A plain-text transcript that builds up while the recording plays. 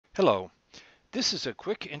Hello, this is a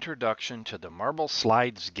quick introduction to the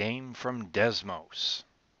MarbleSlides game from Desmos.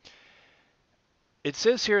 It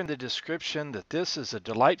says here in the description that this is a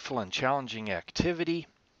delightful and challenging activity.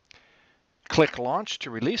 Click Launch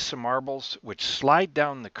to release some marbles which slide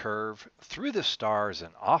down the curve, through the stars,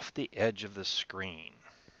 and off the edge of the screen.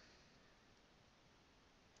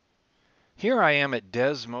 Here I am at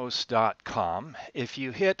Desmos.com. If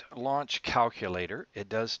you hit Launch Calculator, it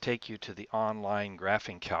does take you to the online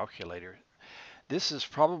graphing calculator. This is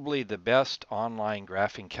probably the best online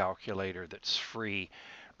graphing calculator that's free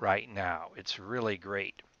right now. It's really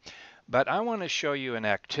great. But I want to show you an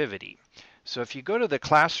activity. So if you go to the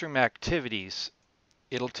classroom activities,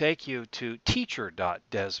 it'll take you to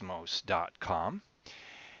teacher.desmos.com.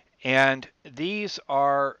 And these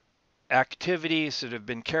are activities that have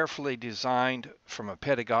been carefully designed from a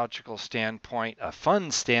pedagogical standpoint, a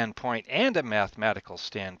fun standpoint, and a mathematical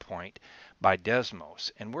standpoint by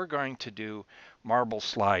Desmos. And we're going to do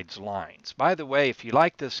MarbleSlides lines. By the way, if you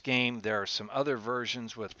like this game, there are some other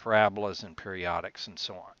versions with parabolas and periodics and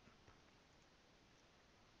so on.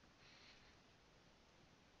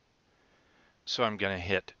 So I'm going to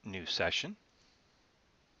hit New Session.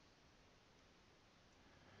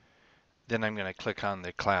 Then I'm going to click on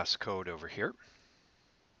the class code over here.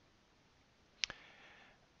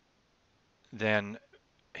 Then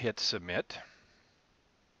hit Submit.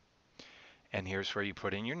 And here's where you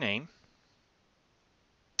put in your name.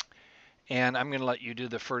 And I'm going to let you do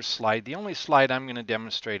the first slide. The only slide I'm going to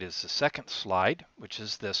demonstrate is the second slide, which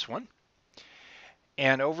is this one.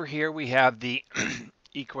 And over here we have the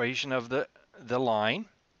equation of the line.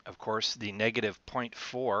 Of course, the negative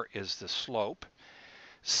 0.4 is the slope.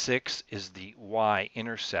 6 is the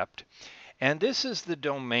y-intercept. And this is the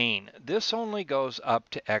domain. This only goes up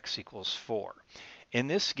to x equals 4. In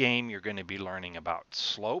this game, you're going to be learning about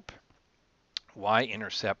slope,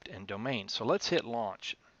 y-intercept, and domain. So let's hit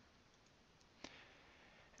launch.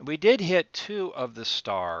 We did hit 2 of the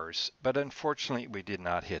stars, but unfortunately we did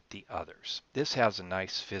not hit the others. This has a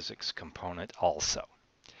nice physics component also.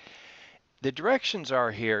 The directions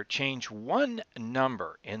are here: change one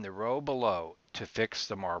number in the row below to fix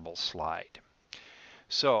the marble slide.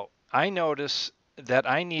 So I notice that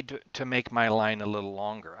I need to make my line a little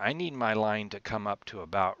longer. I need my line to come up to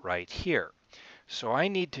about right here. So I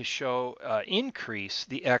need to increase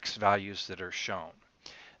the x values that are shown.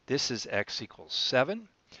 This is x equals 7.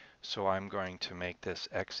 So I'm going to make this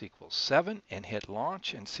x equals 7 and hit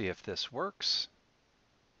launch and see if this works.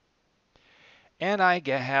 And I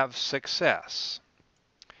have success.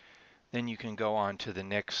 Then you can go on to the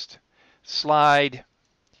next slide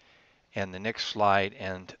and the next slide,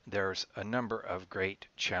 and there's a number of great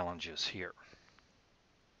challenges here.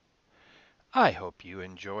 I hope you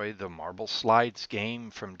enjoy the MarbleSlides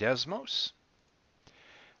game from Desmos.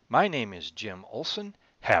 My name is Jim Olson.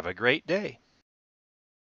 Have a great day.